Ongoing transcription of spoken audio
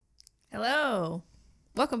Hello.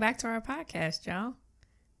 Welcome back to our podcast, y'all.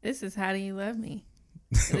 This is How Do You Love Me?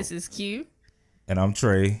 This is Q. And I'm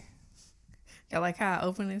Trey. Y'all like how I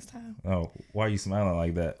open this time? Oh, why are you smiling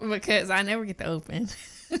like that? Because I never get to open.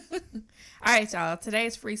 All right, y'all.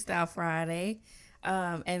 Today's Freestyle Friday.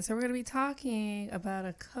 And so we're going to be talking about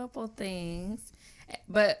a couple things.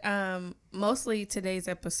 But mostly today's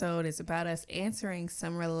episode is about us answering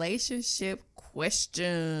some relationship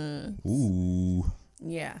questions. Ooh.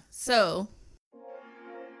 Yeah. So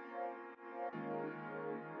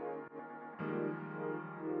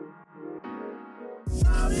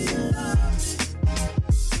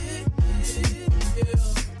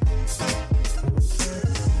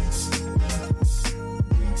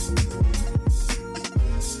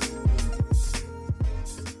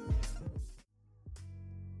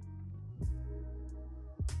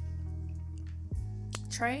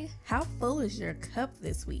Trey, how full is your cup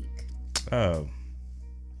this week?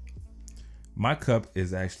 My cup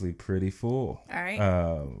is actually pretty full. All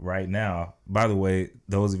right. Right now. By the way,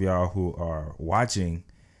 those of y'all who are watching,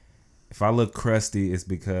 if I look crusty, it's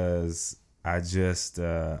because I just got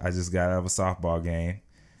out of a softball game.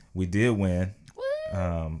 We did win.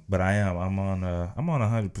 But I'm on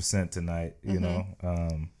 100% tonight. You know,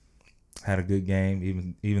 had a good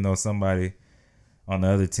game. Even though somebody on the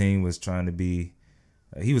other team was trying to be.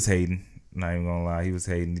 He was hating. Not even gonna lie, he was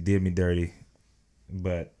hating. He did me dirty.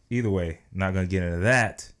 But either way, not gonna get into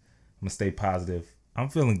that. I'm gonna stay positive. I'm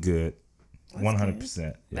feeling good. 100%.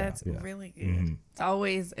 Yeah, That's really good. Mm-hmm. It's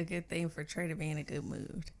always a good thing for Trey to be in a good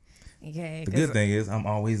mood. Okay. The good thing is I'm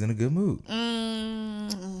always in a good mood.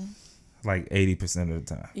 Like 80% of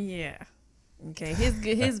the time. Yeah. Okay.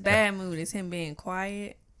 His bad mood is him being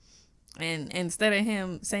quiet, and instead of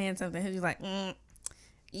him saying something, he's like,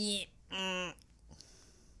 yeah.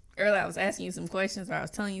 Earlier I was asking you some questions, or I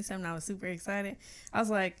was telling you something. I was super excited. I was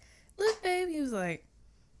like, "Look, babe." He was like,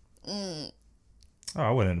 Oh,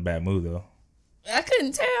 I wasn't in a bad mood though. I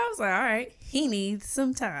couldn't tell. I was like, all right, he needs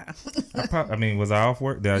some time. Was I off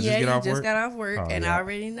work? Did I just get off work? Yeah, you just got off work, and I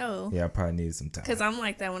already know. Yeah, I probably needed some time. Because I'm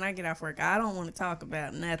like that when I get off work. I don't want to talk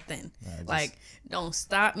about nothing. Don't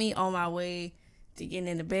stop me on my way to getting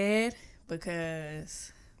into bed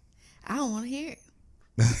because I don't want to hear it.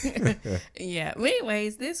 Yeah. But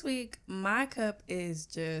anyways, this week, my cup is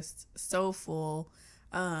just so full.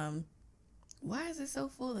 Why is it so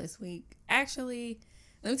full this week? Actually,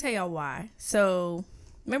 let me tell y'all why. So,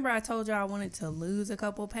 remember I told y'all I wanted to lose a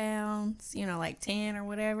couple pounds, like 10 or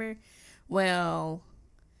whatever? Well,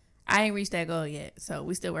 I ain't reached that goal yet, so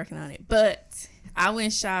we still working on it. But I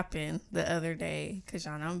went shopping the other day because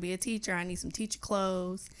y'all know I'm going to be a teacher. I need some teacher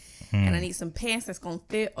clothes, and I need some pants that's going to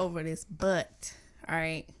fit over this butt. All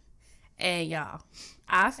right? And y'all,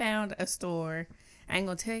 I found a store. I ain't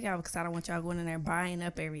going to tell y'all because I don't want y'all going in there buying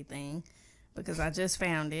up everything because I just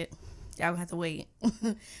found it. Y'all gonna have to wait.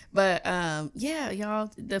 But yeah,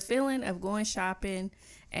 y'all, the feeling of going shopping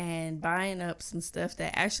and buying up some stuff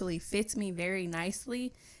that actually fits me very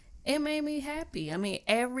nicely, it made me happy. I mean,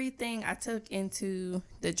 everything I took into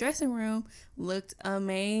the dressing room looked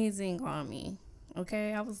amazing on me.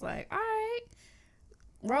 Okay, I was like, all right,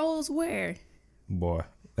 Rose wear, boy,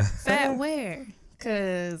 fat wear,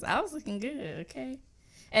 cause I was looking good. Okay,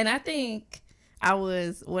 and I think I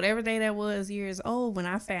was, whatever day that was, years old when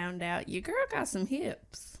I found out your girl got some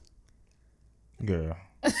hips. Girl.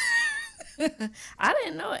 I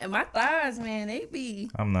didn't know it. And my thighs, man, they be...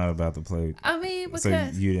 I'm not about to play. I mean, because... So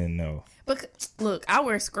you didn't know. Look, I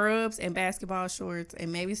wear scrubs and basketball shorts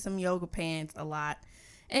and maybe some yoga pants a lot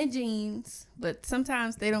and jeans, but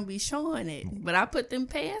sometimes they don't be showing it. But I put them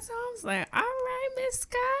pants on. I was like, all right, Miss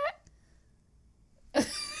Scott.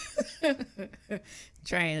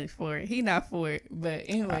 Trying for it. He not for it. But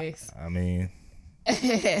anyways. I mean...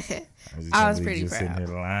 I was pretty proud. Sitting there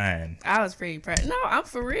lying. I was pretty proud. No, I'm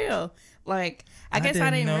for real. Like, I guess I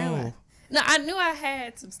didn't realize. No, I knew I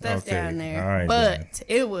had some stuff down there. All right, but then.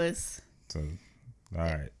 It was. So, all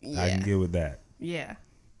right. Yeah. I can get with that. Yeah.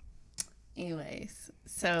 Anyways,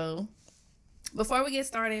 so before we get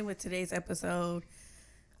started with today's episode,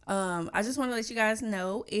 I just want to let you guys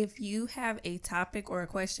know, if you have a topic or a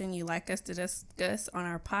question you'd like us to discuss on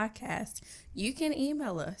our podcast, you can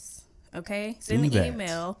email us. Okay? Send an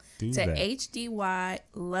email to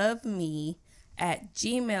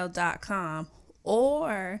hdylove.me@gmail.com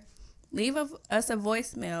or leave us a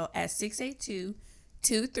voicemail at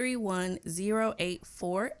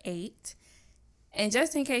 682-231-0848. And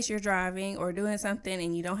just in case you're driving or doing something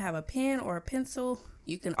and you don't have a pen or a pencil,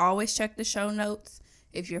 you can always check the show notes.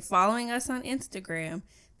 If you're following us on Instagram,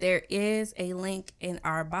 there is a link in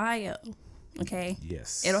our bio. Okay.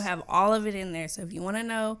 Yes. It'll have all of it in there. So if you want to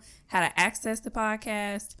know how to access the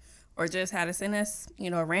podcast or just how to send us,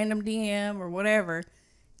 a random DM or whatever,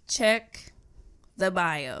 check the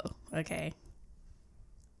bio. Okay.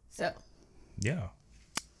 So. Yeah.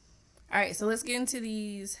 All right. So let's get into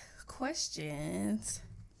these questions.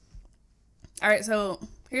 All right. So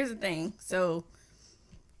here's the thing. So,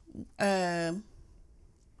 we're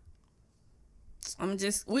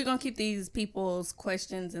going to keep these people's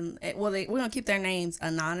questions we're going to keep their names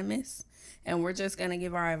anonymous, and we're just going to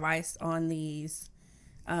give our advice on these.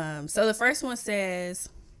 So the first one says,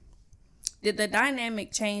 did the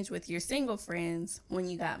dynamic change with your single friends when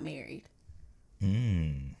you got married?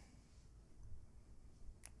 You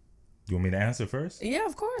want me to answer first? Yeah,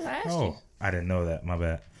 of course. I asked you. I didn't know that. My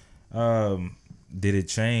bad. Did it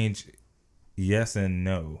change? Yes and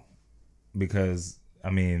no. Because,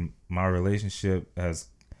 my relationship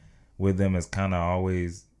with them has kind of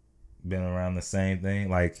always been around the same thing.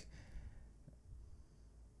 Like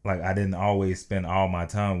I didn't always spend all my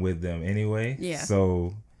time with them anyway. Yeah.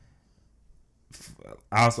 So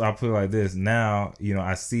I'll put it like this. Now,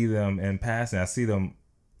 I see them in passing. I see them.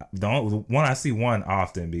 I see one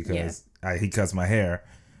often because he cuts my hair.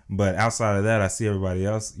 But outside of that, I see everybody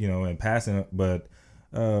else, in passing. But,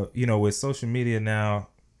 with social media now,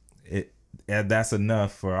 that's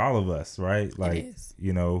enough for all of us, right? Like,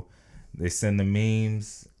 they send the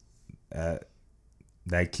memes.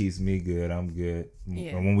 That keeps me good. I'm good.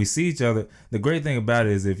 Yeah. And when we see each other, the great thing about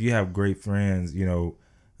it is if you have great friends,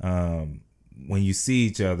 when you see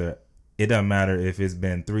each other, it doesn't matter if it's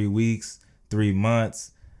been 3 weeks, 3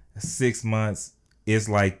 months, 6 months. It's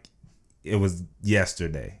like it was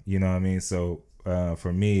yesterday. You know what I mean? So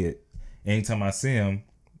for me, anytime I see him,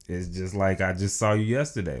 it's just like I just saw you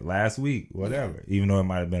yesterday, last week, whatever. Yeah. Even though it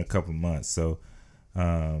might have been a couple months. So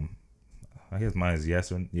I guess mine is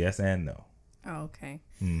yes and no. Oh, okay.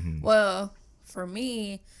 Mm-hmm. Well, for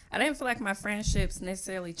me, I didn't feel like my friendships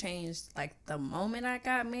necessarily changed like the moment I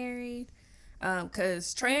got married.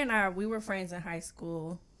 Because Trey and I, we were friends in high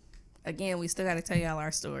school. Again, we still got to tell y'all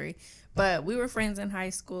our story. But we were friends in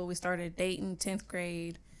high school. We started dating 10th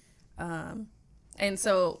grade. And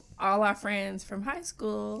so all our friends from high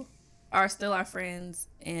school are still our friends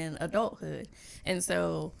in adulthood. And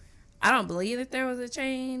so I don't believe that there was a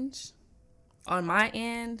change on my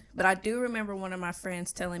end. But I do remember one of my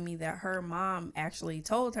friends telling me that her mom actually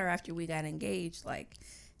told her after we got engaged, like,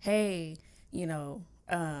 hey,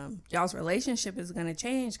 y'all's relationship is going to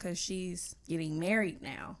change because she's getting married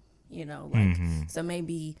now, so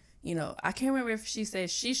maybe, I can't remember if she said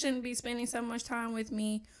she shouldn't be spending so much time with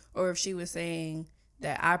me or if she was saying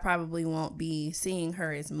that I probably won't be seeing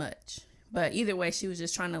her as much. But either way, she was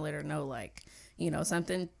just trying to let her know, like,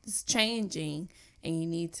 something's changing and you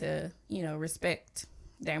need to, respect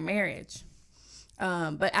their marriage.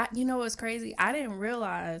 But what's crazy? I didn't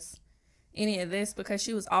realize any of this because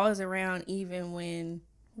she was always around even when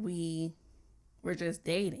we were just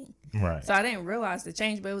dating. Right. So I didn't realize the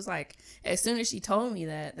change, but it was like as soon as she told me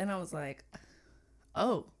that, then I was like,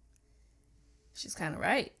 oh, she's kind of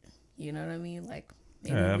right. You know what I mean? Like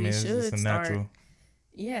maybe we should start. Natural...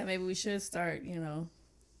 Yeah, maybe we should start,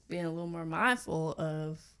 being a little more mindful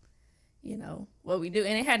of, what we do.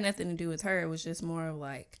 And it had nothing to do with her. It was just more of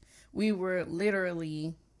like we were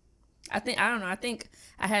literally. I think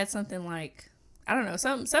I had something like,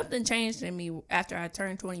 something changed in me after I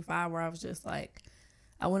turned 25 where I was just like,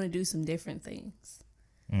 I want to do some different things.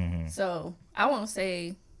 Mm-hmm. So I won't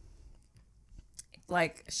say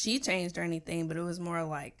like she changed or anything, but it was more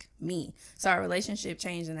like me. So our relationship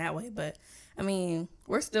changed in that way. But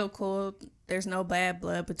we're still cool. There's no bad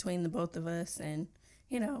blood between the both of us. And,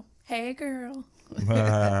 hey girl.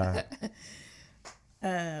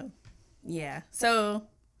 Yeah. So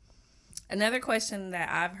another question that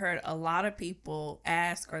I've heard a lot of people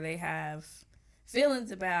ask or they have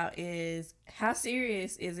feelings about is how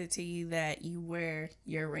serious is it to you that you wear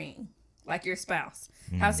your ring? Like your spouse.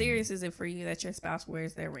 Mm. How serious is it for you that your spouse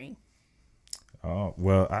wears their ring? Oh,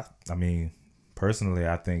 well, personally,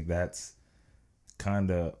 I think that's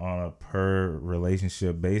kind of on a per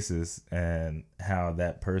relationship basis and how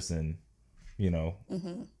that person,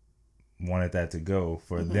 wanted that to go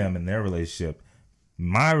for them and their relationship.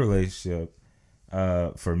 My relationship,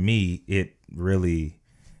 for me, it really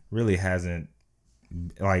hasn't.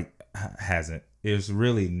 It's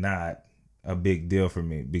really not a big deal for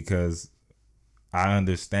me because I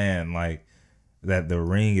understand that the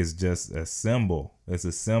ring is just a symbol. It's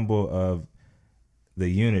a symbol of the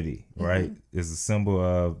unity, right? It's a symbol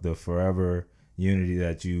of the forever unity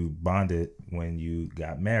that you bonded when you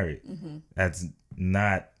got married. That's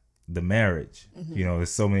not the marriage. There's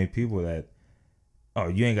so many people that oh,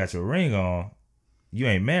 you ain't got your ring on, you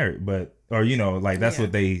ain't married, but, or, like that's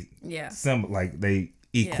what they, like they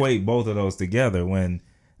equate both of those together when,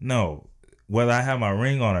 no, whether I have my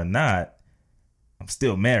ring on or not, I'm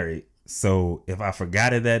still married. So if I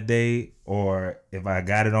forgot it that day or if I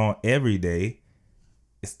got it on every day,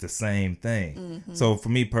 it's the same thing. Mm-hmm. So for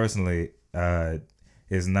me personally,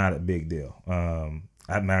 it's not a big deal.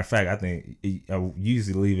 Matter of fact, I think I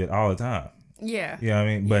usually leave it all the time. Yeah. You know what I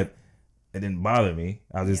mean? But it didn't bother me.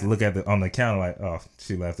 I'll just look at on the counter like, oh,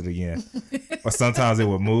 she left it again. Or sometimes it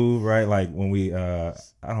would move, right? Like when we, I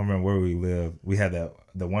don't remember where we lived. We had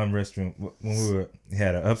the one restroom when we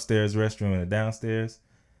had an upstairs restroom and a downstairs.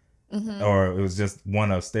 Mm-hmm. Or it was just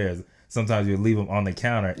one upstairs. Sometimes you'd leave them on the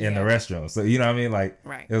counter in the restroom. So, you know what I mean? Like,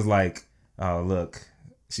 It was like, oh, look,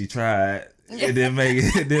 she tried. It didn't make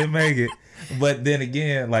it. It didn't make it. But then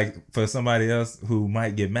again, like for somebody else who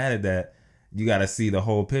might get mad at that, you got to see the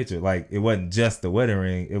whole picture. Like it wasn't just the wedding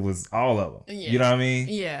ring; it was all of them. Yeah. You know what I mean?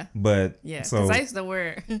 Yeah. But so I used to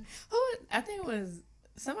wear. I think it was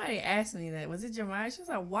somebody asked me that. Was it Jemima? She was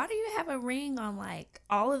like, "Why do you have a ring on like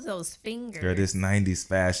all of those fingers?" Girl, this '90s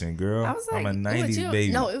fashion, girl. I was like, I'm a '90s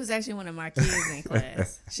baby. No, it was actually one of my kids in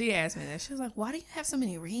class. She asked me that. She was like, "Why do you have so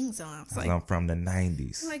many rings on?" I was like, I'm from the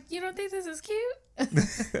 '90s. I'm like, you don't think this is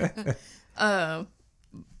cute?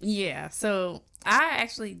 Yeah. So I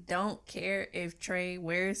actually don't care if Trey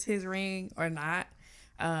wears his ring or not,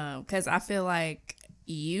 because I feel like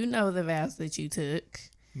the vows that you took.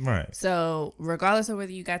 Right. So regardless of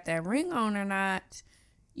whether you got that ring on or not,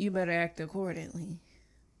 you better act accordingly.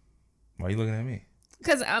 Why are you looking at me?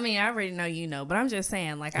 Because, I mean, I already know, but I'm just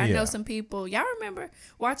saying, like, I know some people, y'all remember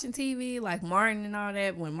watching TV, like Martin and all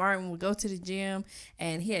that, when Martin would go to the gym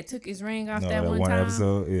and he had took his ring off that one time.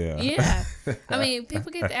 Episode, yeah. Yeah. I mean,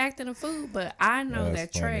 people get to acting a fool, but I know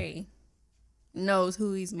that Trey knows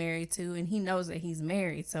who he's married to and he knows that he's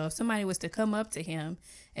married. So if somebody was to come up to him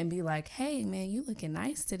and be like, hey, man, you looking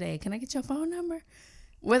nice today. Can I get your phone number?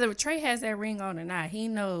 Whether Trey has that ring on or not, he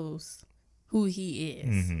knows who he is.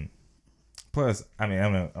 Mm-hmm. Plus, I mean,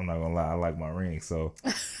 I'm not gonna lie, I like my ring, so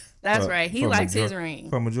that's right. He likes his ring.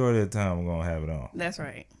 For majority of the time, I'm gonna have it on. That's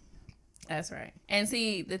right. And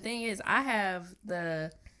see, the thing is, I have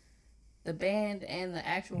the band and the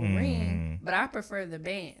actual ring, but I prefer the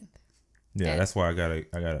band. Yeah, that's why I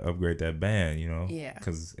gotta upgrade that band. Yeah.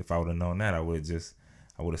 Because if I would have known that, I would have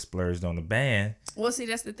splurged on the band. Well, see,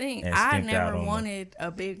 that's the thing. I never wanted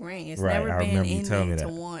a big ring. It's never been in me to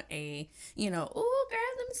want a, oh, girl,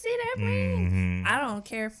 let me see that ring. I don't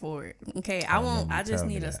care for it. Okay, I just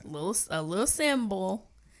need a little symbol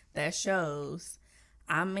that shows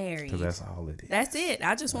I'm married. Because that's all it is. That's it.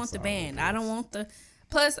 I just want the band. I don't want the.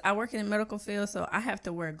 Plus, I work in the medical field, so I have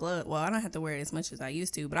to wear gloves. Well, I don't have to wear it as much as I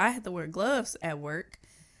used to, but I have to wear gloves at work.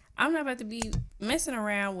 I'm not about to be messing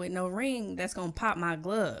around with no ring that's going to pop my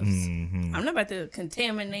gloves. Mm-hmm. I'm not about to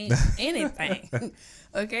contaminate anything.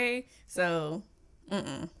 Okay? So,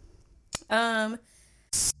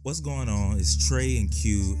 What's going on is Trey and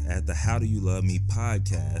Q at the How Do You Love Me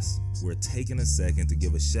podcast. We're taking a second to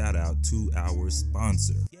give a shout out to our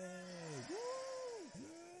sponsor,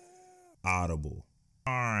 Audible.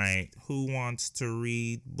 All right, who wants to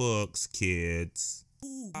read books, kids?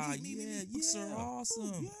 Books are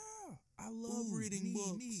awesome. I love reading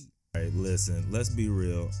books. All right, listen, let's be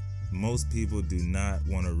real. Most people do not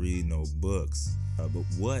want to read no books. But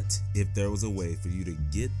what if there was a way for you to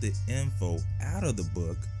get the info out of the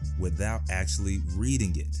book without actually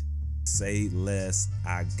reading it? Say less,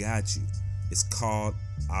 I got you. It's called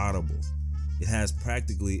Audible. It has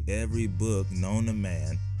practically every book known to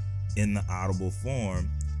man in the Audible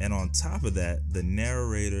form. And on top of that, the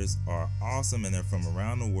narrators are awesome and they're from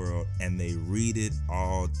around the world and they read it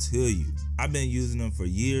all to you. I've been using them for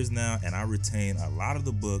years now and I retain a lot of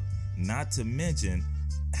the book, not to mention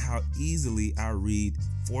how easily I read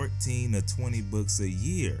 14 to 20 books a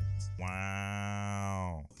year.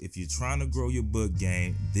 Wow. If you're trying to grow your book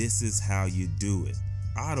game, this is how you do it.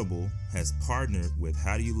 Audible has partnered with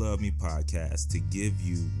How Do You Love Me podcast to give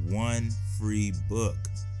you one free book.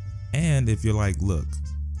 And if you're like, look,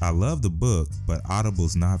 I love the book, but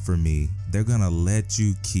Audible's not for me, they're gonna let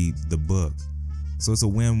you keep the book. So it's a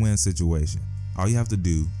win-win situation. All you have to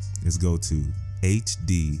do is go to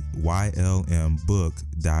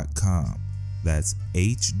hdylmbook.com. That's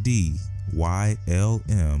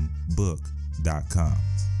hdylmbook.com.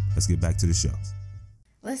 Let's get back to the show.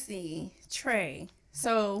 Let's see, Trey.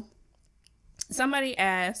 So somebody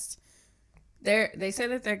asked, they said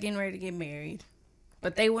that they're getting ready to get married,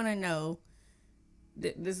 but they want to know,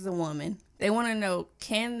 this is a woman, they want to know,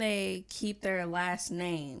 can they keep their last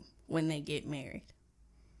name when they get married?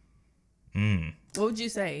 What would you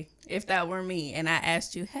say if that were me and I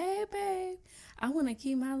asked you, hey, babe, I want to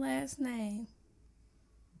keep my last name?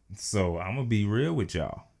 So I'm going to be real with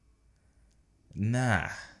y'all. Nah.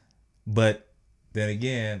 But then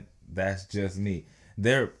again, that's just me.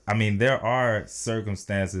 There are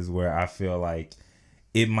circumstances where I feel like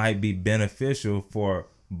it might be beneficial for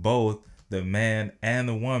both the man and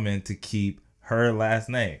the woman to keep her last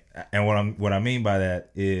name. And what I mean by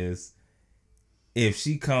that is if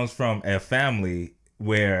she comes from a family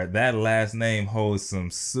where that last name holds some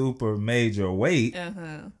super major weight,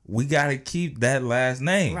 we got to keep that last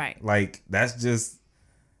name. Right. Like, that's just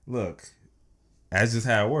how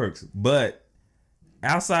it works. But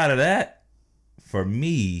outside of that, for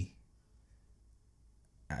me,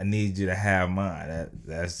 I need you to have mine.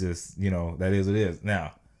 That's just, that is what it is.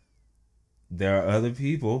 Now, there are other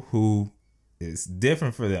people who it's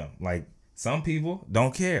different for them. Like, some people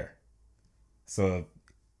don't care. So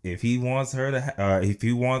if he wants her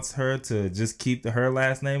to just keep her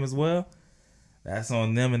last name as well, that's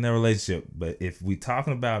on them and their relationship. But if we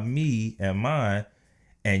talking about me and mine,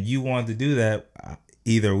 and you wanted to do that,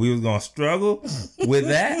 either we was gonna struggle with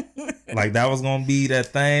that, like that was gonna be that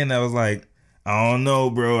thing that was like, I don't know,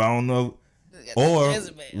 bro, I don't know, or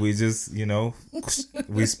we just,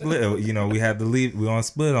 we split. We had to leave. We on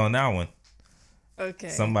split on that one. Okay.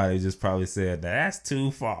 Somebody just probably said that's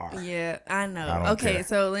too far. Yeah, I know. I don't care.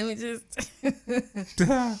 So let me just.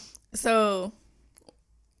 So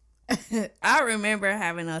I remember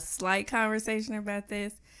having a slight conversation about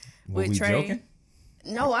this with Trey. Joking?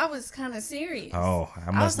 No, I was kind of serious. Oh,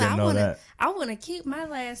 I must didn't know that. I want to keep my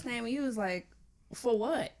last name. And he was like, for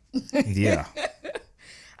what? Yeah.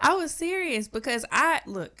 I was serious because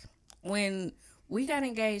when we got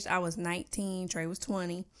engaged, I was 19, Trey was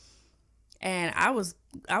 20, and I was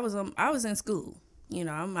in school.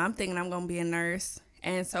 I'm thinking I'm gonna be a nurse,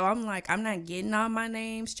 and so I'm like, I'm not getting all my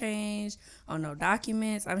names changed on no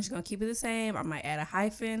documents. I'm just gonna keep it the same. I might add a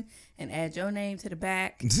hyphen and add your name to the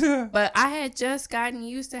back. But I had just gotten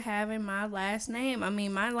used to having my last name. I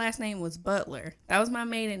mean, my last name was Butler. That was my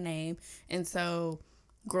maiden name, and so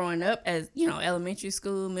growing up as, elementary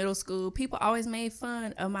school, middle school, people always made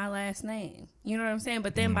fun of my last name. You know what I'm saying?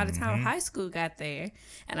 But then by the time high school got there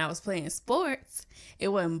and I was playing sports, it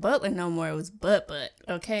wasn't Butler no more. It was Butt.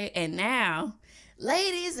 Okay. And now,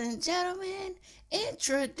 ladies and gentlemen,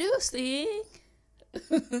 introducing.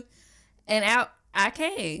 And out I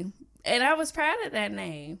came. And I was proud of that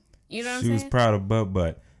name. You know what I'm saying? She was proud of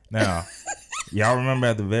Butt. Now, y'all remember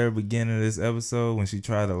at the very beginning of this episode when she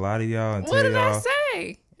tried to lie to y'all and tell y'all what did I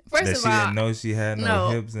say? First that of she all, didn't know she had no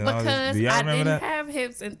hips and all this. Do y'all remember that? I didn't have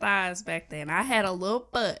hips and thighs back then. I had a little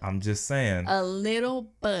butt. I'm just saying. A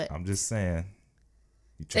little butt. I'm just saying.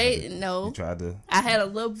 You tried to. I had a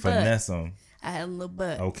little butt. Finesse them. I had a little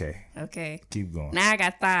butt. Okay. Keep going. Now I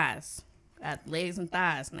got thighs. I got legs and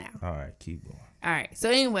thighs now. All right, keep going. All right. So,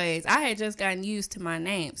 anyways, I had just gotten used to my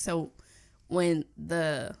name. So, when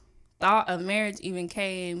the thought of marriage even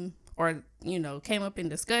came up in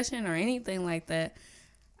discussion or anything like that,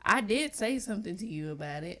 I did say something to you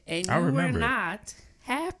about it, and you were not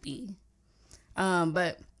happy.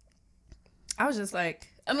 But I was just like,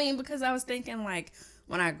 because I was thinking like,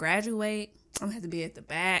 when I graduate, I'm gonna have to be at the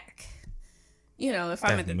back. If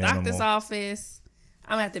I'm at the doctor's office,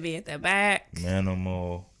 I'm gonna have to be at the back.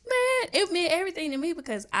 Minimal. Man, it meant everything to me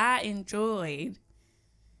because I enjoyed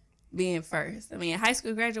being first. High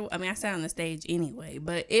school graduate, I sat on the stage anyway,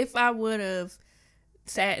 but if I would have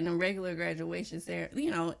sat in a regular graduation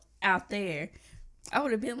ceremony, out there, I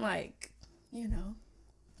would have been like,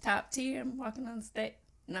 top tier. I'm walking on the stage.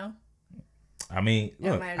 No.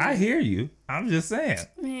 Look, I hear you. I'm just saying.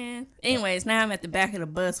 Man. Anyways, now I'm at the back of the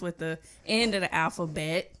bus with the end of the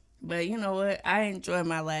alphabet. But you know what? I enjoy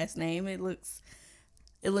my last name. It looks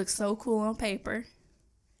so cool on paper.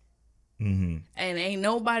 Mm-hmm. And ain't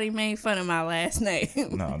nobody made fun of my last name.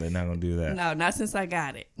 No, they're not gonna do that. No, not since I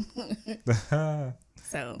got it.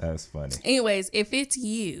 So that's funny. Anyways, if it's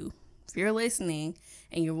you, if you're listening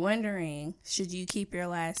and you're wondering, should you keep your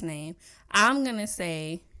last name? I'm gonna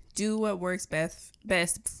say, do what works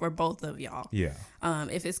best for both of y'all. Yeah.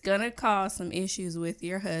 If it's gonna cause some issues with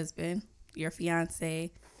your husband, your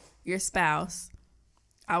fiance, your spouse,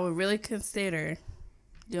 I would really consider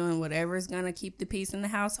doing whatever is going to keep the peace in the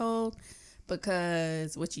household,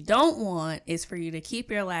 because what you don't want is for you to keep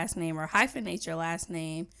your last name or hyphenate your last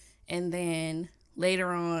name, and then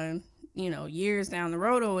later on, years down the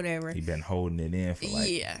road or whatever, you've been holding it in for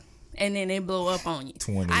and then it blow up on you.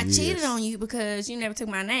 20 I years. cheated on you because you never took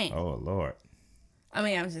my name. Oh Lord. I'm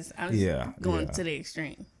just going to the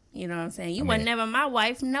extreme. You know what I'm saying? You were never my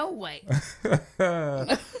wife, no way.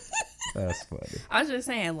 That's funny. I was just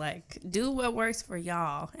saying, like, do what works for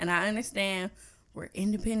y'all. And I understand we're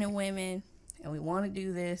independent women and we want to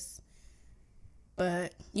do this.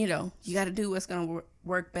 But, you know, you got to do what's going to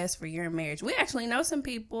work best for your marriage. We actually know some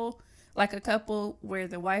people, like a couple where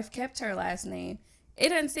the wife kept her last name. It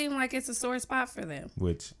doesn't seem like it's a sore spot for them.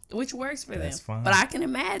 Which works for them. Fine. But I can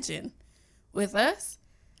imagine with us,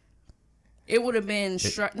 it would have been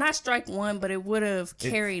not strike one, but it would have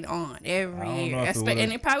carried on every year.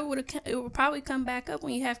 And it would probably come back up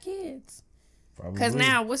when you have kids. Because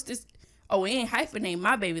now, what's this? Oh, we ain't hyphenate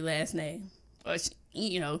my baby last name. Or,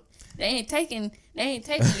 you know, they ain't taking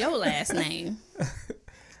your last name.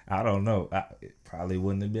 I don't know. It probably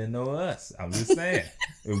wouldn't have been no us. I'm just saying.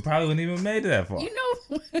 It probably wouldn't even made it that far. You know.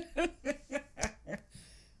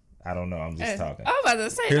 I don't know. I'm just talking. I was about to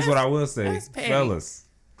say. Here's what I will say, fellas.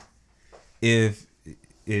 If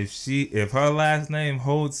her last name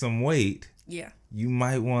holds some weight, yeah, you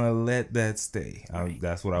might want to let that stay. Right.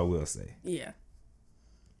 That's what I will say. Yeah.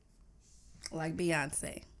 Like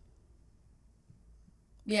Beyonce.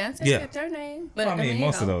 Beyonce kept her name, but well, I mean,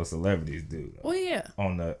 most of those celebrities do. Though. Well, yeah.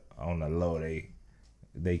 On the low,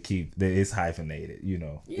 they keep it's hyphenated, you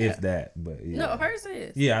know, if that. But yeah. No, hers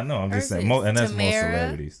is. Yeah, I know. I'm just saying, and that's most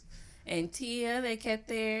celebrities. And Tia, they kept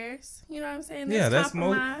theirs. You know what I'm saying? That's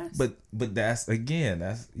most. But that's again,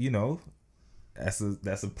 that's you know, that's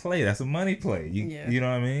a play. That's a money play. You know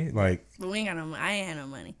what I mean? Like. But we ain't got no. I ain't had no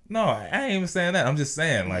money. No, I ain't even saying that. I'm just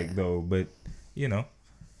saying though. But you know.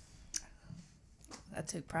 I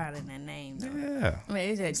took pride in that name, though. Yeah. I mean,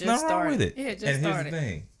 it had just started. Wrong with it. It had just started. And here's the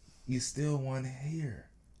thing. You still want to hear.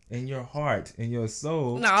 In your heart, in your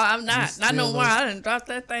soul. No, I'm not. Not no more. I done dropped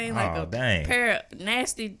that thing like a pair of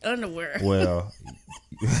nasty underwear. Well,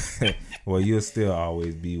 you'll still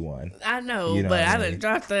always be one. I know, but I done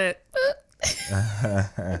dropped that.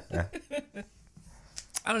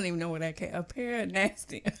 I don't even know where that came. A pair of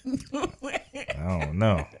nasty underwear. I don't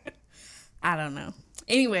know. I don't know.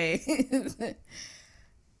 Anyway.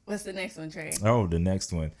 What's the next one, Trey? Oh, the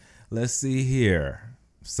next one. Let's see here.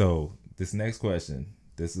 So, this next question,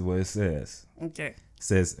 this is what it says. Okay. It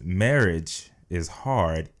says, marriage is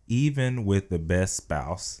hard even with the best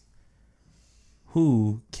spouse.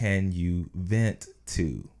 Who can you vent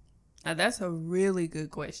to? Now, that's a really good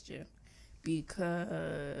question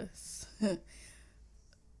because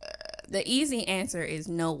the easy answer is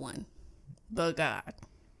no one but God.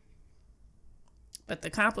 But the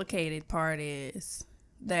complicated part is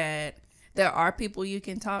that there are people you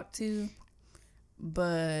can talk to,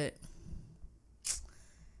 but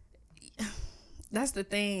that's the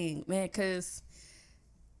thing, man, because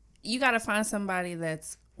you got to find somebody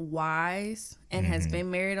that's wise and has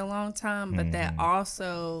been married a long time, but that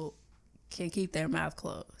also can keep their mouth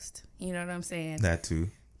closed. You know what I'm saying? That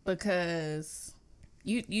too. Because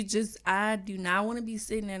I do not want to be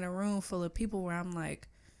sitting in a room full of people where I'm like,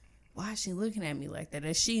 why is she looking at me like that?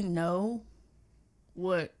 Does she know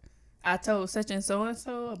what I told such and so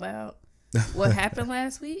about what happened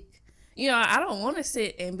last week? You know, I don't want to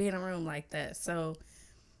sit and be in a room like that. So,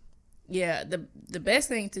 yeah, the best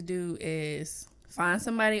thing to do is find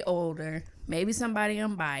somebody older, maybe somebody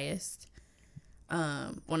unbiased.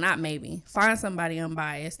 Well, not maybe. Find somebody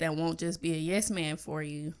unbiased that won't just be a yes man for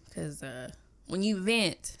you. Because when you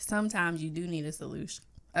vent, sometimes you do need a solution.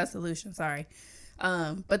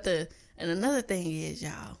 And another thing is,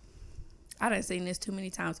 y'all, I done seen this too many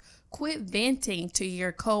times. Quit venting to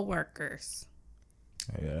your coworkers.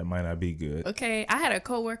 Yeah, that might not be good. Okay, I had a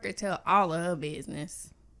coworker tell all of her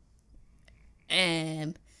business,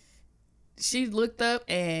 and she looked up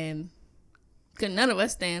and could none of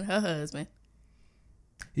us stand her husband.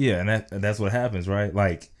 Yeah, and that's what happens, right?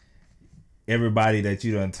 Like everybody that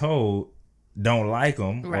you done told don't like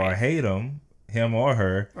him or hate him or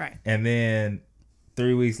her, right? And then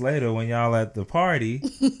 3 weeks later, when y'all at the party,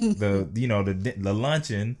 the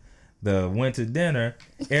luncheon, the winter dinner,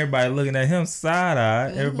 everybody looking at him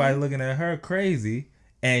side-eyed, everybody looking at her crazy,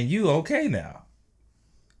 and you okay now.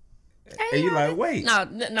 And you like, wait. No,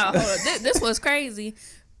 hold on. This was crazy.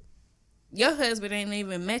 Your husband ain't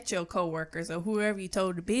even met your coworkers or whoever you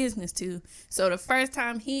told the business to. So the first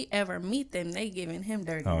time he ever meet them, they giving him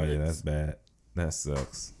dirty looks. Yeah, that's bad. That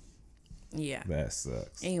sucks. Yeah. That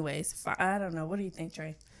sucks. Anyways, I don't know. What do you think,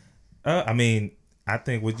 Trey? I mean, I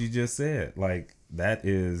think what you just said, like,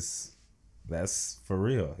 that's for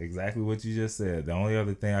real. Exactly what you just said. The only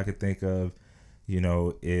other thing I could think of, you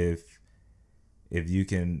know, if you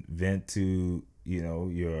can vent to, you know,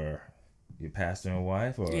 your pastor and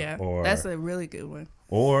wife or that's a really good one.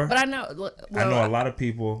 But I know a lot of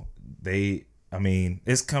people,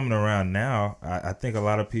 it's coming around now. I think a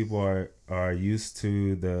lot of people are used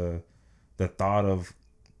to the thought of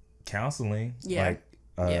counseling, like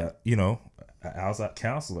you know, an outside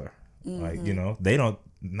counselor, like, you know, they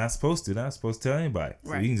not supposed to tell anybody.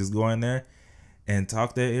 So you can just go in there and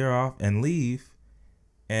talk their ear off and leave,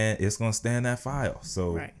 and it's gonna stay in that file.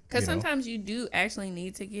 So because sometimes you do actually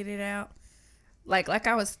need to get it out. Like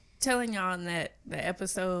I was telling y'all in the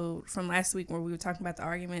episode from last week where we were talking about the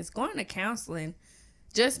arguments, going to counseling,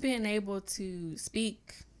 just being able to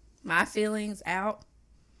speak my feelings out,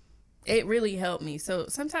 it really helped me. So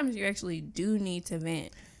sometimes you actually do need to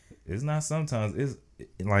vent. It's not sometimes. It's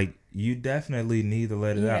like you definitely need to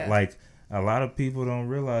let it out. Like a lot of people don't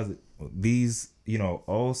realize these, you know,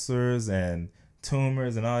 ulcers and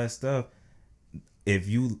tumors and all that stuff. If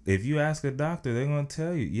you ask a doctor, they're gonna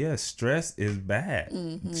tell you, yes, stress is bad.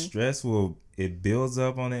 Stress it builds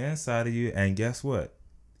up on the inside of you, and guess what?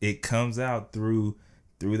 It comes out through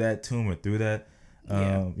that tumor, through that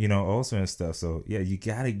you know, ulcer and stuff. So yeah, you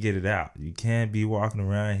gotta get it out. You can't be walking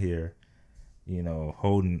around here, you know,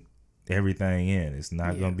 holding everything in. It's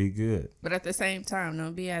not gonna be good. But at the same time,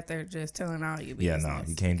 don't be out there just telling all your business. Yeah, no,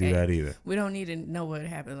 you can't do that either. We don't need to know what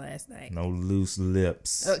happened last night. No loose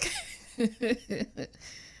lips. Okay.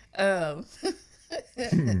 All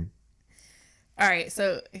right,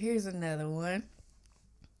 so here's another one.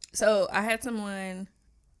 So I had someone,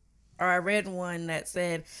 or I read one that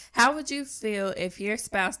said, how would you feel if your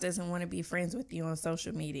spouse doesn't want to be friends with you on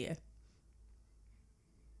social media?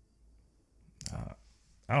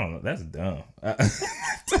 I don't know. That's dumb. But this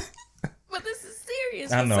is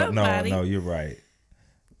serious. I know. Somebody. No, you're right.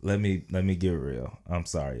 Let me get real. I'm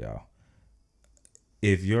sorry, y'all.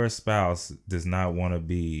 If your spouse does not want to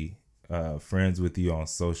be friends with you on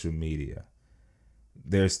social media,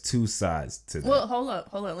 there's two sides to that. Well, hold up.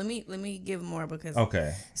 Let me give more because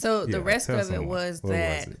okay. So the rest of it was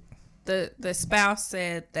that the spouse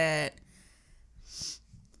said that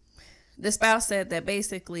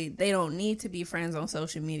basically they don't need to be friends on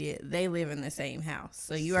social media. They live in the same house,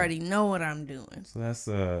 so you already know what I'm doing. So that's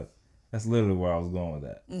literally where I was going with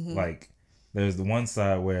that. Like, there's the one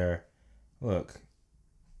side where, look,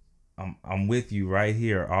 I'm with you right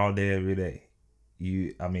here all day, every day.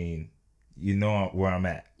 You know where I'm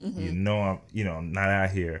at. You know I'm not out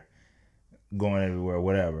here going everywhere,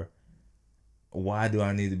 whatever. Why do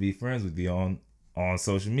I need to be friends with you on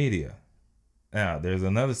social media? Now, there's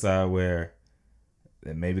another side where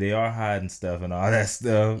maybe they are hiding stuff and all that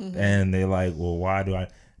stuff, and they're like, well, why do I?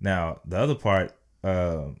 Now, the other part,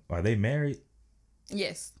 are they married?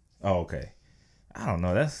 Yes. Oh, okay. I don't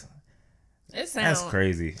know. That's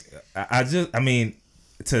crazy. I mean,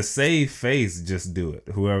 to save face, just do it.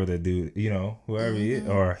 Whoever the dude, you know, whoever he is,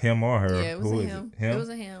 or him or her. Yeah, it was him. It was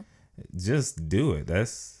a him. Just do it.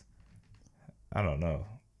 I don't know.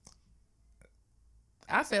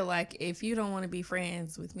 I feel like if you don't want to be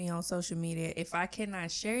friends with me on social media, if I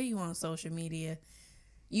cannot share you on social media,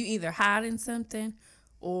 you either hiding something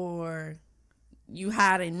or you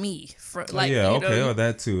hiding me. Or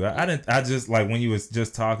that too. I just like when you was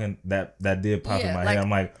just talking that did pop in my head. I'm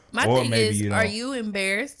like, my or thing maybe is, you know, are you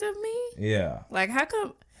embarrassed of me? Yeah. Like how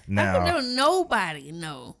come don't nobody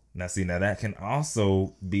know? Now see, that can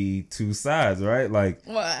also be two sides, right? Like,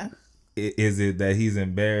 why? Is it that he's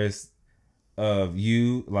embarrassed of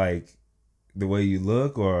you, like the way you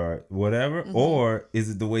look or whatever, or is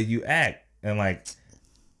it the way you act? And like,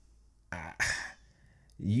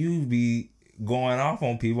 you be going off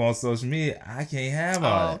on people on social media. I can't have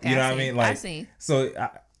all that. You know what I mean? Like, so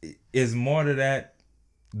it's more to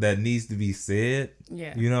that needs to be said.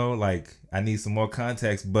 Yeah. You know, like I need some more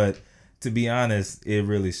context, but to be honest, it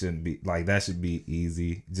really shouldn't be like that. Should be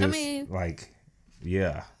easy. Just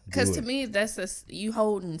yeah. Because to me, that's you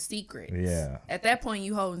holding secrets. Yeah. At that point,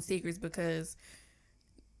 you holding secrets because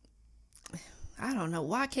I don't know.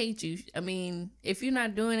 Why can't you? I mean, if you're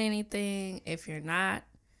not doing anything, if you're not,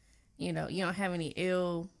 you don't have any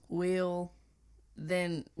ill will,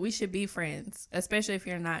 then we should be friends, especially if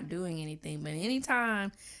you're not doing anything. But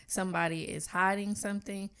anytime somebody is hiding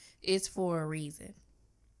something, it's for a reason.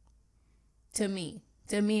 To me,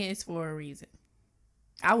 it's for a reason.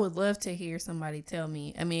 I would love to hear somebody tell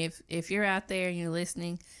me. I mean, if you're out there and you're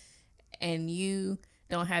listening and you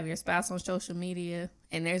don't have your spouse on social media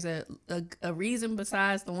and there's a reason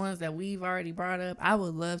besides the ones that we've already brought up, I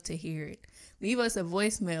would love to hear it. Leave us a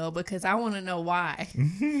voicemail because I want to know why.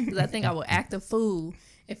 Because I think I would act a fool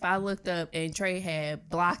if I looked up and Trey had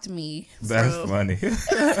blocked me. That's funny.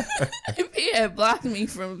 If he had blocked me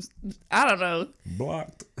from, I don't know.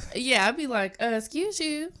 Blocked. Yeah, I'd be like, excuse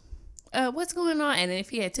you. What's going on? And if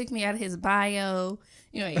he had took me out of his bio,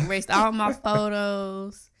 erased all my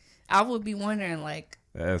photos, I would be wondering, like,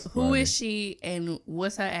 who is she and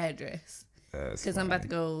what's her address? Because I'm about to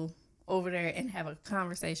go over there and have a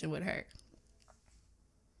conversation with her.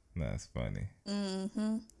 That's funny.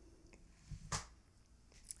 Mm-hmm.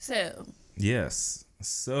 So. Yes.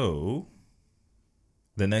 So,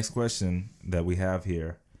 the next question that we have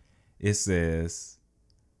here, it says,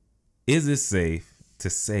 is it safe to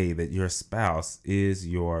say that your spouse is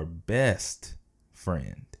your best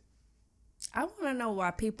friend? I want to know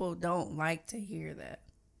why people don't like to hear that.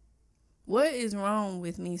 What is wrong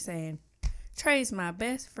with me saying, Trey's my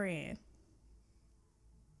best friend?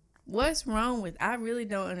 What's wrong with, I really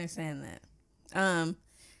don't understand that.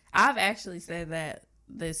 I've actually said that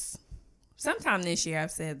sometime this year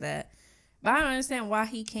I've said that, but I don't understand why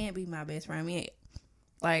he can't be my best friend. I mean,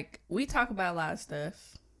 like, we talk about a lot of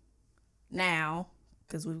stuff now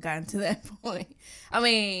because we've gotten to that point. I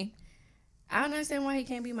mean, I don't understand why he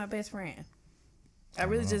can't be my best friend. I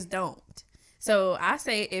really just don't. So I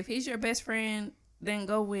say, if he's your best friend, then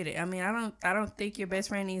go with it. I mean, I don't think your best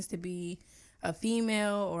friend needs to be a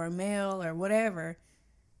female or a male or whatever.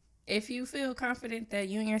 If you feel confident that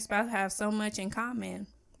you and your spouse have so much in common,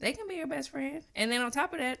 they can be your best friend. And then on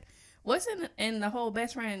top of that, what's in the whole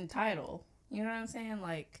best friend title? You know what I'm saying?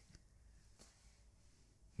 Like,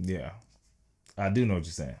 yeah, I do know what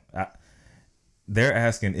you're saying. They're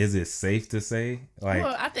asking, is it safe to say? Like,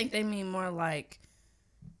 well, I think they mean more like,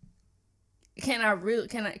 can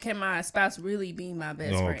my spouse really be my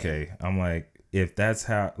best friend? Okay, I'm like, if that's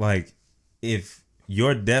how, like, if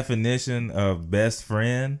your definition of best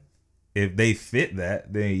friend, if they fit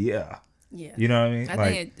that, then yeah. Yeah. You know what I mean? I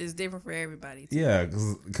think it's different for everybody, too. Yeah,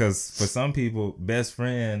 because for some people, best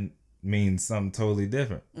friend means something totally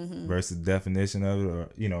different versus definition of it, or,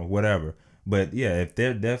 you know, whatever. But yeah, if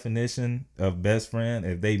their definition of best friend,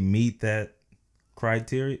 if they meet that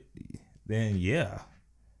criteria, then yeah.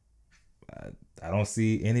 I don't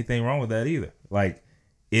see anything wrong with that either. Like,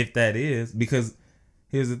 if that is, because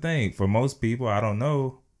here's the thing, for most people, I don't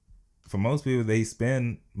know, for most people, they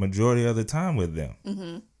spend majority of the time with them.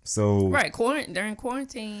 Mm-hmm. So right, during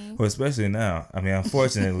quarantine. Well, especially now. I mean,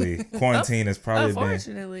 unfortunately, quarantine has probably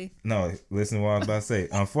been. No, listen to what I was about to say.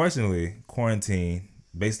 Unfortunately, quarantine,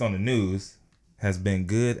 based on the news, has been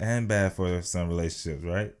good and bad for some relationships,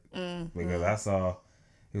 right? Mm-hmm. Because I saw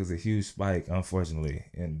it was a huge spike, unfortunately,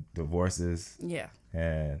 in divorces. Yeah.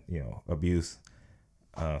 And, you know, abuse.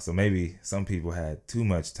 So maybe some people had too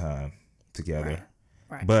much time together.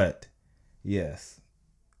 Right. But, yes,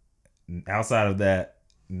 outside of that,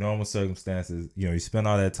 normal circumstances, you know, you spend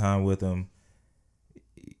all that time with them.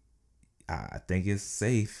 I think it's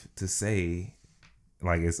safe to say,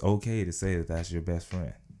 like, it's okay to say that that's your best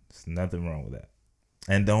friend. There's nothing wrong with that.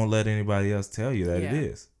 And don't let anybody else tell you that it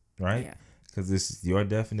is, right? Yeah. Because this is your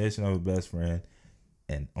definition of a best friend,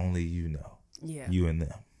 and only you know. Yeah. You and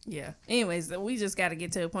them. Yeah. Anyways, we just got to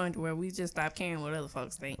get to a point where we just stop caring what other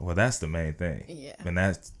folks think. Well, that's the main thing. Yeah.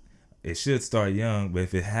 And it should start young, but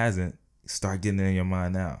if it hasn't, start getting it in your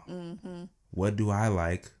mind now. Mm-hmm. What do I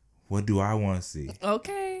like? What do I want to see?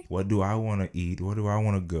 Okay. What do I want to eat? Where do I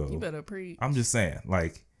want to go? You better preach. I'm just saying,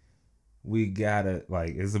 like, we gotta,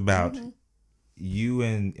 like, it's about you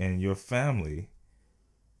and your family.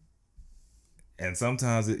 And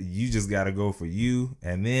sometimes you just gotta go for you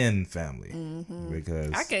and then family. Mm-hmm.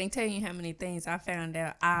 Because I can't tell you how many things I found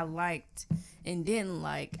out I liked and didn't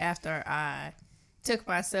like after I took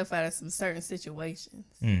myself out of some certain situations.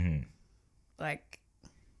 Mm-hmm. Like,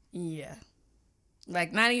 yeah.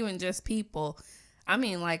 Like, not even just people. I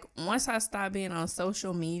mean, like, once I stopped being on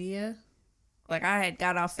social media, like, I had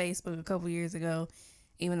got off Facebook a couple years ago,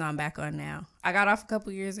 even though I'm back on now. I got off a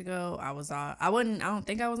couple years ago. I don't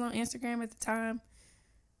think I was on Instagram at the time,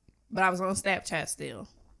 but I was on Snapchat still.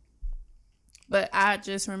 But I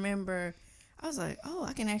just remember, I was like, oh,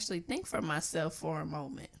 I can actually think for myself for a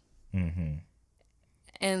moment. Mm-hmm.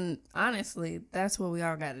 And honestly, that's what we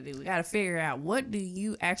all got to do. We got to figure out, what do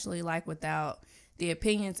you actually like without the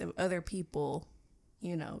opinions of other people,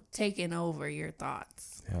 you know, taking over your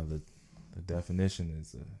thoughts. Yeah, the definition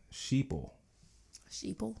is sheeple.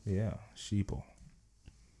 Sheeple? Yeah, sheeple.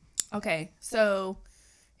 Okay, so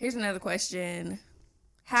here's another question.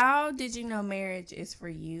 How did you know marriage is for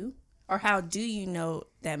you? Or how do you know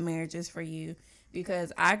that marriage is for you?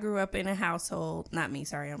 Because I grew up in a household, not me,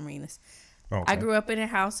 sorry, I'm reading this. Okay. I grew up in a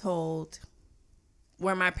household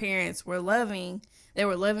where my parents were loving. They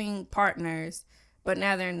were loving partners, but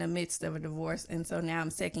now they're in the midst of a divorce, and so now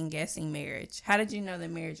I'm second guessing marriage. How did you know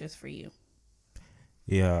that marriage is for you?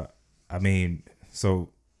 Yeah, I mean, so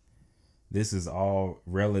this is all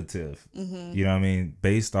relative. Mm-hmm. You know what I mean?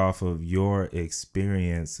 Based off of your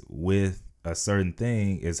experience with a certain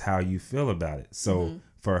thing is how you feel about it. So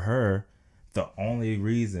for her the only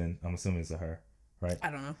reason, I'm assuming it's a her, right?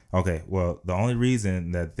 I don't know. Okay, well, the only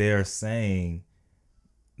reason that they're saying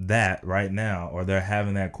that right now, or they're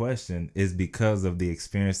having that question, is because of the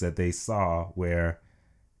experience that they saw, where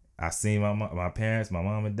I seen my parents, my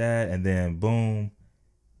mom and dad, and then boom,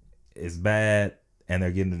 it's bad, and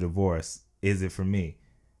they're getting a divorce. Is it for me?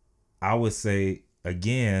 I would say,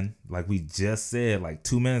 again, like we just said like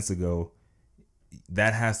 2 minutes ago,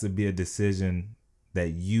 that has to be a decision that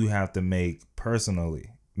you have to make personally.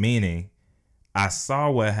 Meaning, I saw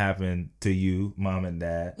what happened to you, mom and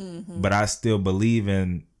dad, but I still believe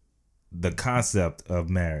in the concept of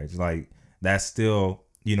marriage. Like, that's still,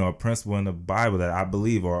 you know, a principle in the Bible that I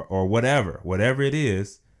believe, or whatever it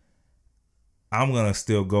is, I'm going to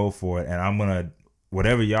still go for it. And I'm going to,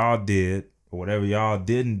 whatever y'all did or whatever y'all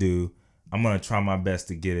didn't do, I'm going to try my best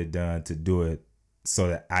to get it done, to do it so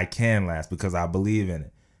that I can last, because I believe in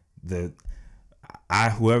it.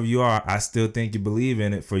 Whoever you are, I still think you believe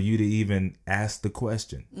in it for you to even ask the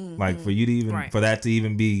question. Like, for you to even, for that to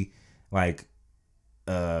even be like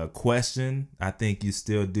a question, I think you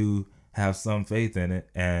still do have some faith in it.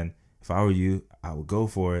 And if I were you, I would go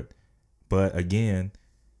for it. But again,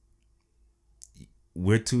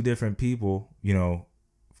 we're two different people, you know,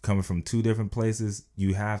 coming from two different places.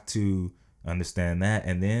 You have to understand that,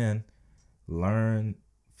 and then learn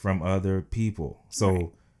from other people.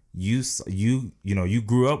 So you know, you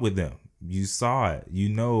grew up with them, you saw it, you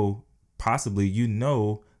know, possibly, you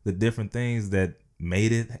know, the different things that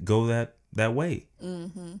made it go that way.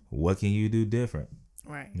 What can you do different?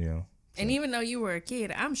 Right. You know, so. And even though you were a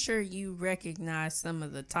kid, I'm sure you recognized some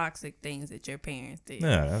of the toxic things that your parents did.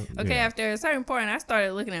 After a certain point, I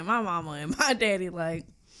started looking at my mama and my daddy like,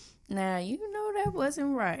 now, you know that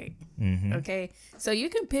wasn't right. Okay? So you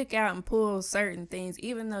can pick out and pull certain things,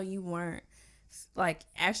 even though you weren't like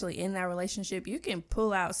actually in that relationship. You can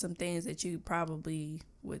pull out some things that you probably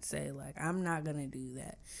would say like, I'm not going to do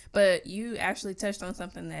that. But you actually touched on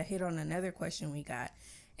something that hit on another question we got.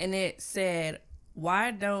 And it said,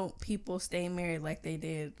 why don't people stay married like they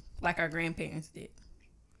did, like our grandparents did?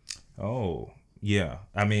 Oh, yeah.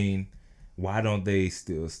 I mean, why don't they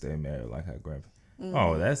still stay married like our grandparents?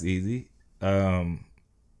 Oh, that's easy.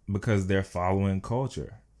 Because they're following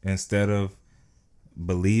culture instead of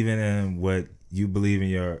believing in what you believe in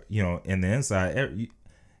your, you know, in the inside.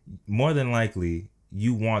 More than likely,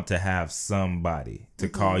 you want to have somebody to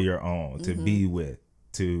call your own, to be with,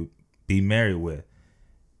 to be married with.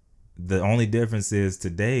 The only difference is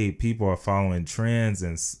today people are following trends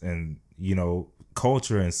and you know,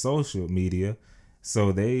 culture and social media.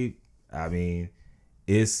 So it's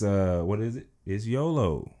what is it? It's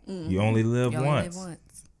YOLO. You only live once.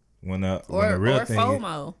 When the real thing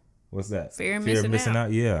FOMO. What's that? Fear of missing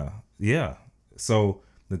out. Yeah. So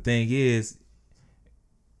the thing is,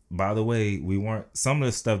 by the way, some of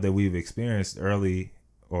the stuff that we've experienced early,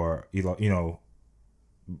 or you know,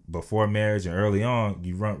 before marriage and early on,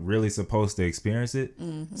 you weren't really supposed to experience it.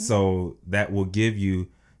 So that will give you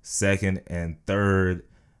second and third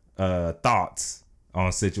thoughts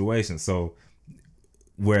on situations. So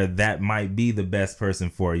where that might be the best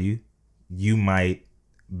person for you, you might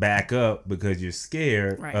back up because you're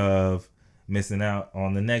scared of missing out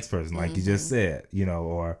on the next person, like you just said, you know,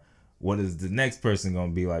 or what is the next person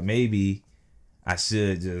going to be like? Maybe I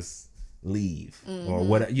should just leave or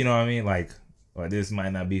what, you know what I mean? Like, or this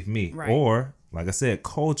might not be for me. Or, like I said,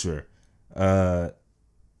 culture.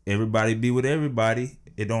 Everybody be with everybody.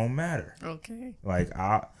 It don't matter. Okay. Like,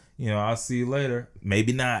 I'll see you later.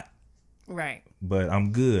 Maybe not. Right. But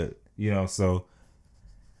I'm good, you know. So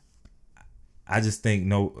I just think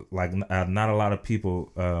not a lot of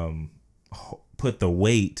people put the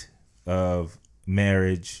weight of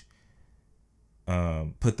marriage,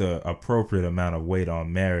 put the appropriate amount of weight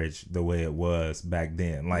on marriage the way it was back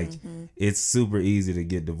then. Like it's super easy to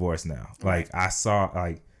get divorced now. Like I saw,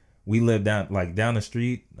 like we lived down the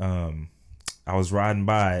street. I was riding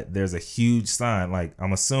by. There's a huge sign. Like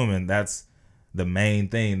I'm assuming that's the main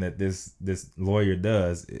thing that this lawyer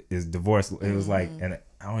does is divorce. It was like, and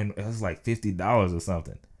it was like $50 or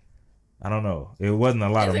something. I don't know. It wasn't a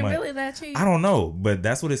lot of money. Is it really that cheap? I don't know, but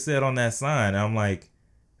that's what it said on that sign. And I'm like,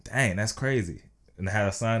 dang, that's crazy. And they had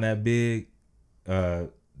a sign that big.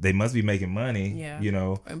 They must be making money, you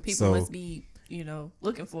know. And people must be, you know,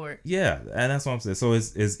 looking for it. Yeah, and that's what I'm saying. So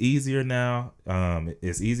it's easier now.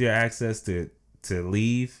 It's easier access to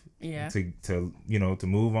leave. Yeah. To you know, to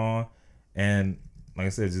move on. And like I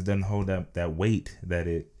said, it just doesn't hold that weight that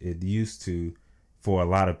it used to for a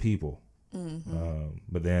lot of people.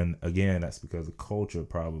 But then again, that's because of culture,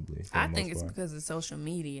 probably. I think it's because of social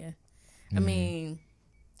media. I mean,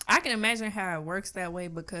 I can imagine how it works that way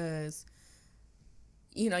because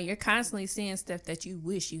you're constantly seeing stuff that you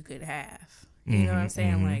wish you could have. You know what I'm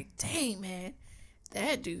saying? Like, dang, man,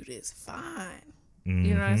 that dude is fine.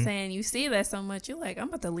 You know what I'm saying? You see that so much, you're like, I'm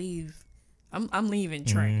about to leave. I'm leaving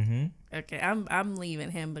Trey. Okay, I'm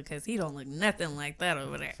leaving him because he don't look nothing like that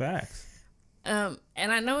over there. Facts. And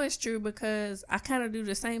I know it's true because I kind of do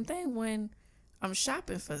the same thing when I'm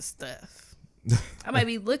shopping for stuff. I might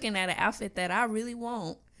be looking at an outfit that I really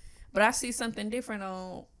want, but I see something different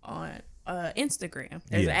on Instagram.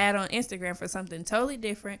 There's an ad on Instagram for something totally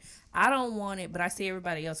different. I don't want it, but I see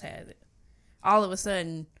everybody else has it. All of a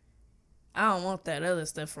sudden, I don't want that other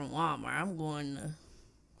stuff from Walmart. I'm going to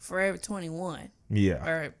Forever 21. Yeah.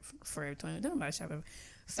 Or Forever 21. Don't nobody shop at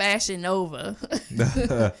Fashion Nova.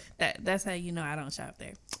 That's how you know I don't shop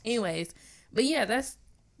there. Anyways, but yeah, that's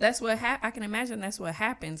what I can imagine that's what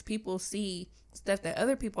happens. People see stuff that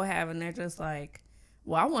other people have and they're just like,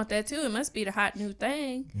 well, I want that too. It must be the hot new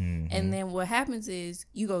thing. And then what happens is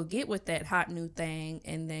you go get with that hot new thing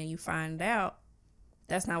and then you find out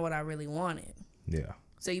that's not what I really wanted. Yeah.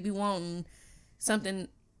 So you be wanting something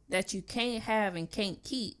that you can't have and can't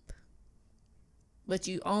keep, but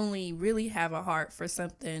you only really have a heart for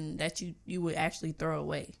something that you would actually throw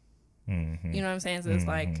away. You know what I'm saying? So it's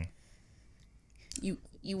like you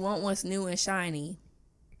want what's new and shiny.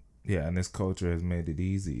 Yeah, and this culture has made it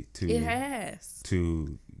easy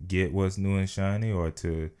to get what's new and shiny, or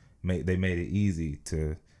they made it easy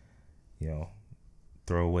to,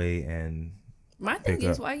 throw away and. My thing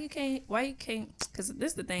is why you can't, because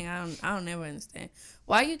this is the thing I don't never understand.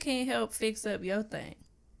 Why you can't help fix up your thing?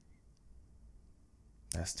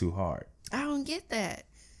 That's too hard. I don't get that.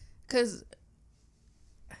 Because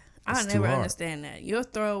I never understand that. You'll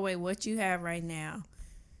throw away what you have right now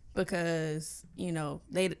because,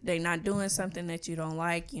 they not doing something that you don't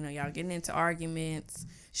like. Y'all getting into arguments.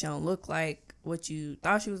 She don't look like what you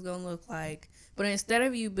thought she was going to look like. But instead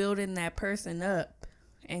of you building that person up,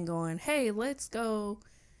 and going, hey, let's go,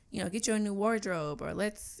 get you a new wardrobe, or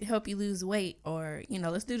let's help you lose weight, or,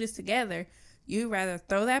 let's do this together. You rather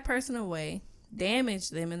throw that person away, damage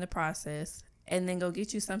them in the process, and then go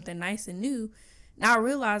get you something nice and new. Now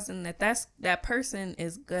realizing that person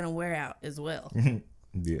is going to wear out as well.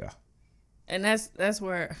 Yeah. And that's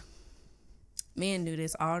where men do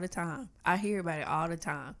this all the time. I hear about it all the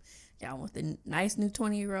time. Y'all want the nice new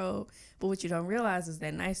 20-year-old, but what you don't realize is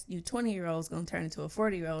that nice new 20-year-old is going to turn into a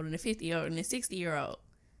 40-year-old and a 50-year-old and a 60-year-old.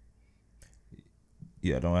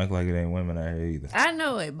 Yeah, don't act like it ain't women out here either. I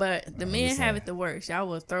know it, but the men have it the worst. Y'all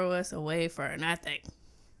will throw us away for nothing.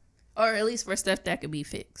 Or at least for stuff that could be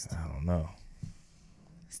fixed. I don't know.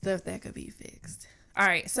 Stuff that could be fixed. All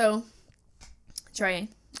right, so, Trey,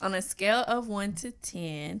 on a scale of 1 to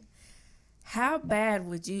 10, how bad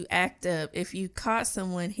would you act up if you caught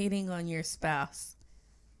someone hitting on your spouse?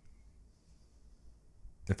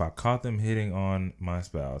 If I caught them hitting on my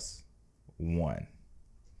spouse, 1.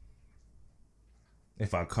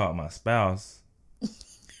 If I caught my spouse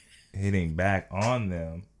hitting back on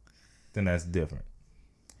them, then that's different.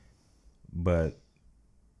 But,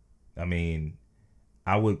 I mean,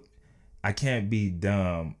 I can't be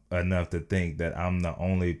dumb enough to think that I'm the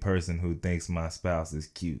only person who thinks my spouse is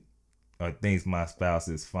cute. Or thinks my spouse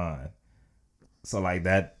is fine. So like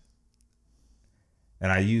that,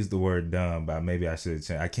 and I use the word dumb, but maybe I should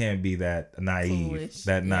change. I can't be that naive,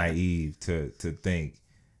 naive to think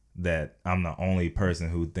that I'm the only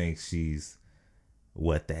person who thinks she's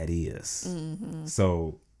what that is.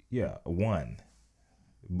 So yeah, 1,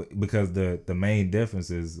 because the main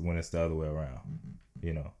difference is when it's the other way around,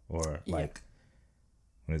 or like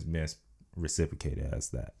when it's being reciprocated as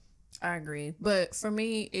that. I agree. But for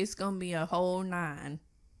me, it's going to be a whole 9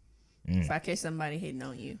 if I catch somebody hitting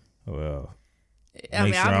on you. Well,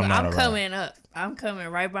 I'm coming up. I'm coming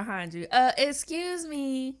right behind you. Excuse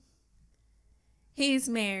me. He's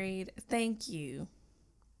married. Thank you.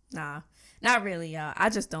 Nah, not really, y'all. I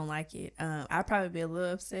just don't like it. I'd probably be a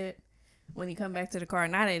little upset when he come back to the car.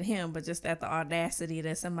 Not at him, but just at the audacity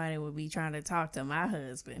that somebody would be trying to talk to my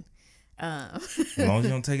husband. As long as you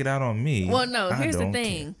don't take it out on me. Well, no, here's the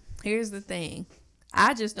thing. Here's the thing.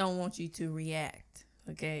 I just don't want you to react.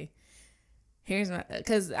 Okay.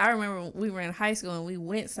 Because I remember when we were in high school and we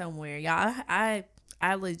went somewhere. Y'all, I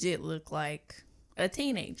legit look like a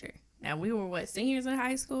teenager. Now, we were, seniors in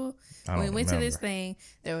high school? When we went to this thing,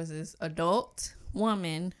 there was this adult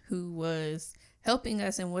woman who was helping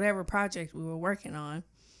us in whatever project we were working on.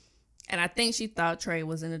 And I think she thought Trey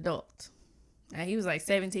was an adult. Now, he was like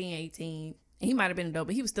 17, 18. And he might have been an adult,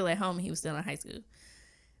 but he was still at home and he was still in high school.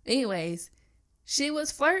 Anyways, she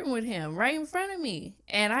was flirting with him right in front of me.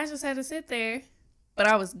 And I just had to sit there. But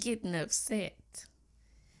I was getting upset.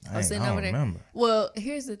 I was sitting over there. Remember. Well,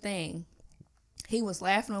 here's the thing. He was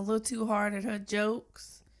laughing a little too hard at her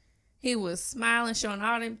jokes. He was smiling, showing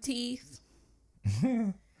all them teeth.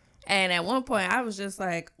 And at one point, I was just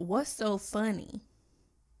like, what's so funny?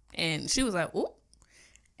 And she was like, ooh.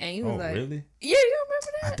 And he was like, really? Yeah, you remember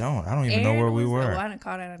that? I don't even know where we were. Oh, I didn't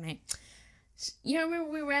call that a name. You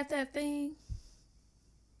remember we were at that thing?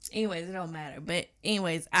 Anyways, it don't matter. But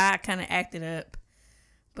anyways, I kind of acted up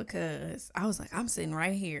because I was like, I'm sitting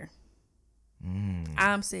right here.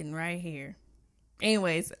 I'm sitting right here.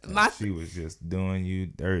 Anyways, she was just doing you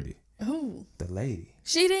dirty. Who? The lady.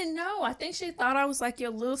 She didn't know. I think she thought I was like your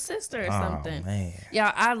little sister or something. Man.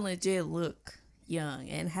 Y'all, I legit look young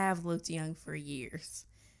and have looked young for years.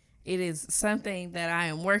 It is something that I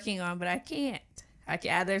am working on, but I can't.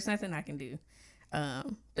 There's nothing I can do.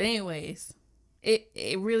 But anyways,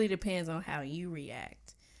 it really depends on how you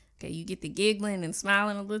react. Okay, you get the giggling and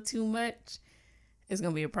smiling a little too much, it's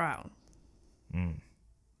gonna be a problem.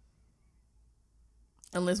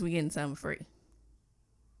 Unless we getting something free.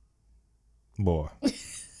 Boy,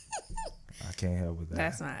 I can't help with that.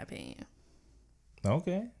 That's my opinion.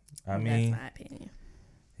 Okay, I mean, that's my opinion.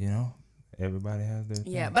 You know, everybody has their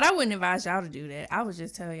thing. Yeah, but I wouldn't advise y'all to do that. I would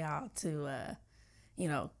just tell y'all to,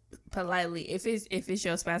 politely, if it's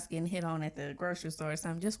your spouse getting hit on at the grocery store or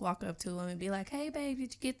something, just walk up to them and be like, "Hey, babe,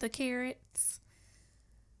 did you get the carrots?"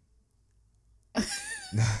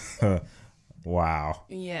 Wow.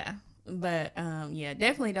 Yeah. But,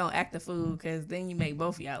 definitely don't act the fool because then you make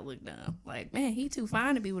both of y'all look dumb. Like, man, he too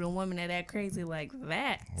fine to be with a woman that act crazy like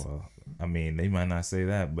that. Well, I mean, they might not say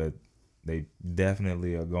that, but they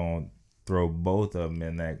definitely are going to throw both of them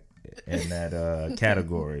in that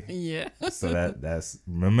category. Yeah. So that's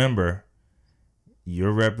remember,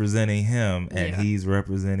 you're representing him and he's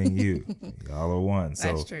representing you. Y'all are one. So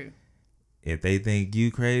that's true. If they think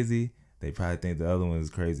you crazy, they probably think the other one is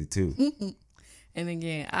crazy too. And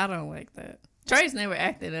again, I don't like that. Trace never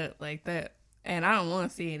acted up like that. And I don't want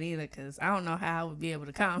to see it either because I don't know how I would be able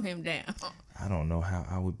to calm him down. I don't know how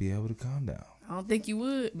I would be able to calm down. I don't think you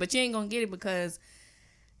would. But you ain't going to get it because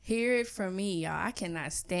hear it from me, y'all. I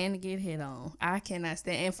cannot stand to get hit on. I cannot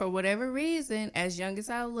stand. And for whatever reason, as young as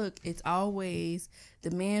I look, it's always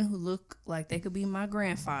the men who look like they could be my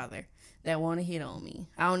grandfather that want to hit on me.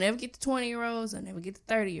 I don't ever get the 20-year-olds. I never get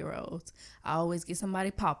the 30-year-olds. I always get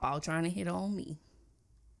somebody pop out trying to hit on me.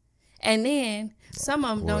 And then some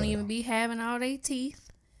of them don't even be having all their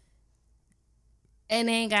teeth. And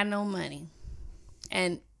they ain't got no money.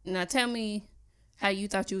 And now tell me how you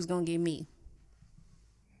thought you was going to get me.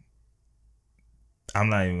 I'm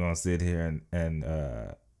not even going to sit here and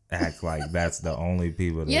act like that's the only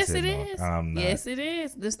people that's Yes, it is. Yes, it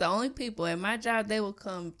is. This the only people. At my job, they will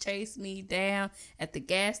come chase me down at the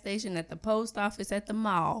gas station, at the post office, at the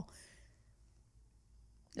mall.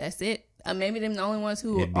 That's it. Maybe them the only ones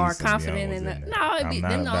who are confident enough. No, it'd be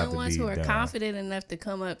them the only ones who are confident enough to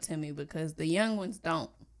come up to me because the young ones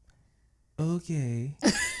don't. Okay.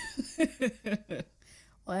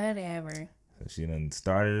 Whatever. So she done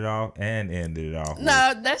started it off and ended it off.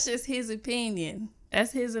 No, that's just his opinion.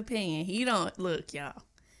 That's his opinion. He don't look, y'all.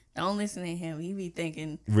 Don't listen to him. He be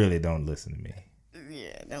thinking. Really, don't listen to me.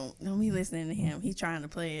 Yeah, don't be listening to him. He trying to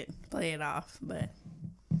play it off, but.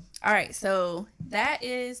 All right, so that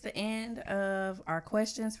is the end of our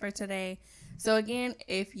questions for today. So again,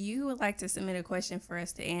 if you would like to submit a question for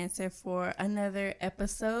us to answer for another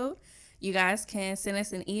episode, you guys can send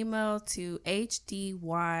us an email to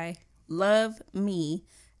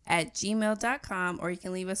hdylloveme@gmail.com, or you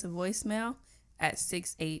can leave us a voicemail at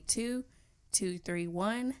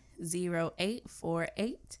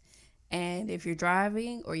 682-231-0848. And if you're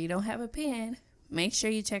driving or you don't have a pen, make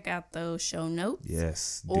sure you check out those show notes.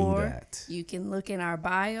 Yes, do or that. You can look in our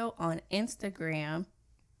bio on Instagram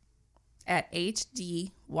at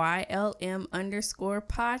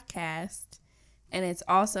HDYLM_podcast. And it's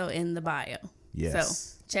also in the bio. Yes.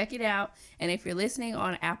 So check it out. And if you're listening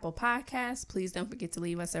on Apple Podcasts, please don't forget to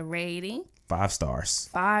leave us a rating. 5 stars.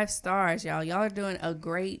 5 stars, y'all. Y'all are doing a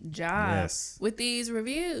great job with these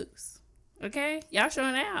reviews. Okay? Y'all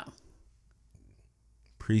showing out.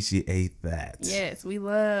 Appreciate that. Yes, we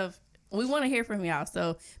want to hear from y'all.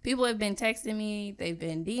 So people have been texting me, they've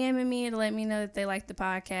been DMing me to let me know that they like the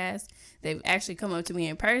podcast. They've actually come up to me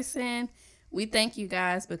in person. We thank you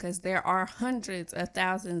guys because there are hundreds of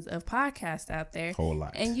thousands of podcasts out there. Whole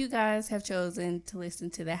lot. And you guys have chosen to listen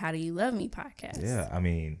to the How Do You Love Me podcast. Yeah, I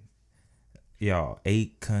mean, y'all,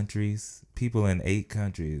 8 countries, people in 8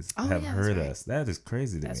 countries have heard us. That is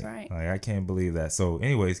crazy to me. That's right. Like, I can't believe that. So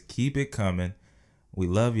anyways, keep it coming. We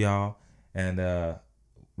love y'all. And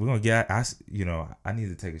we're gonna get. I need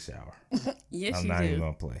to take a shower. Yes, I'm you not do. even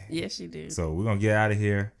gonna play. Yes, you do. So we're gonna get out of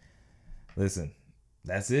here. Listen,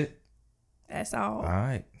 that's it. That's all. All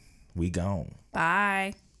right, we gone.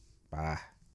 Bye. Bye.